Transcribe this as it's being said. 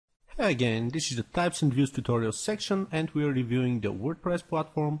Again, this is the Types and Views tutorial section, and we are reviewing the WordPress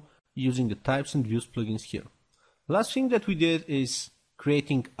platform using the Types and Views plugins here. Last thing that we did is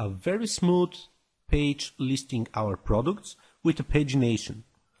creating a very smooth page listing our products with a pagination.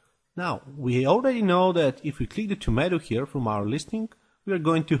 Now, we already know that if we click the tomato here from our listing, we are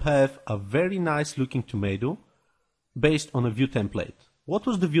going to have a very nice looking tomato based on a view template. What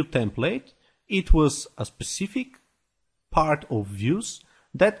was the view template? It was a specific part of views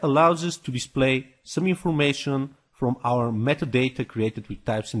that allows us to display some information from our metadata created with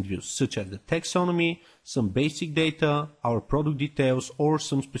types and views, such as the taxonomy, some basic data, our product details, or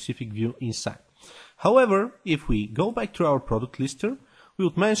some specific view inside. However, if we go back to our product lister, we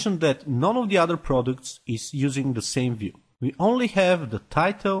would mention that none of the other products is using the same view. We only have the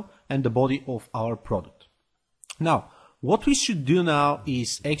title and the body of our product. Now, what we should do now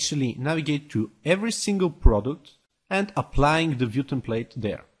is actually navigate to every single product and applying the view template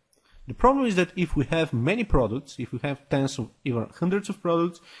there. The problem is that if we have many products, if we have tens or even hundreds of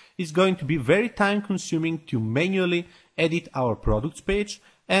products, it's going to be very time consuming to manually edit our products page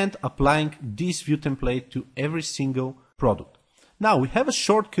and applying this view template to every single product. Now we have a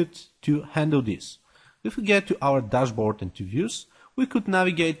shortcut to handle this. If we get to our dashboard and to views, we could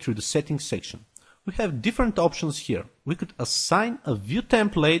navigate through the settings section. We have different options here. We could assign a view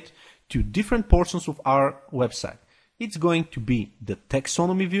template to different portions of our website. It's going to be the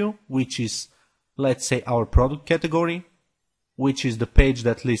taxonomy view, which is, let's say, our product category, which is the page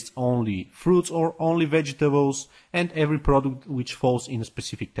that lists only fruits or only vegetables and every product which falls in a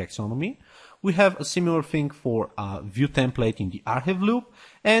specific taxonomy. We have a similar thing for a view template in the archive loop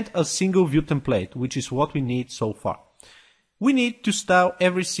and a single view template, which is what we need so far. We need to style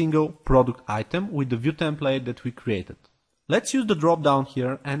every single product item with the view template that we created. Let's use the drop down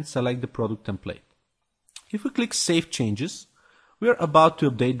here and select the product template. If we click Save Changes, we are about to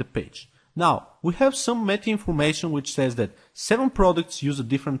update the page. Now, we have some meta information which says that 7 products use a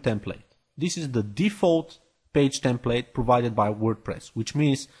different template. This is the default page template provided by WordPress, which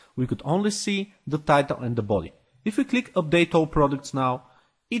means we could only see the title and the body. If we click Update All Products now,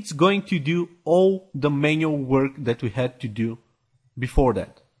 it's going to do all the manual work that we had to do before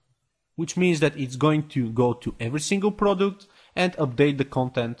that, which means that it's going to go to every single product and update the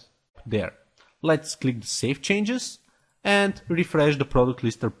content there. Let's click the Save Changes and refresh the product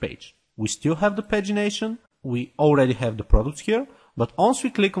lister page. We still have the pagination, we already have the products here, but once we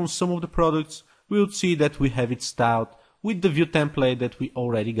click on some of the products, we would see that we have it styled with the view template that we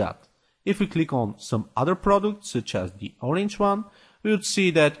already got. If we click on some other products, such as the orange one, we would see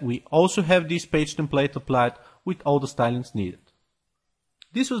that we also have this page template applied with all the stylings needed.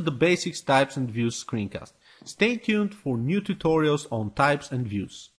 This was the basics types and views screencast. Stay tuned for new tutorials on types and views.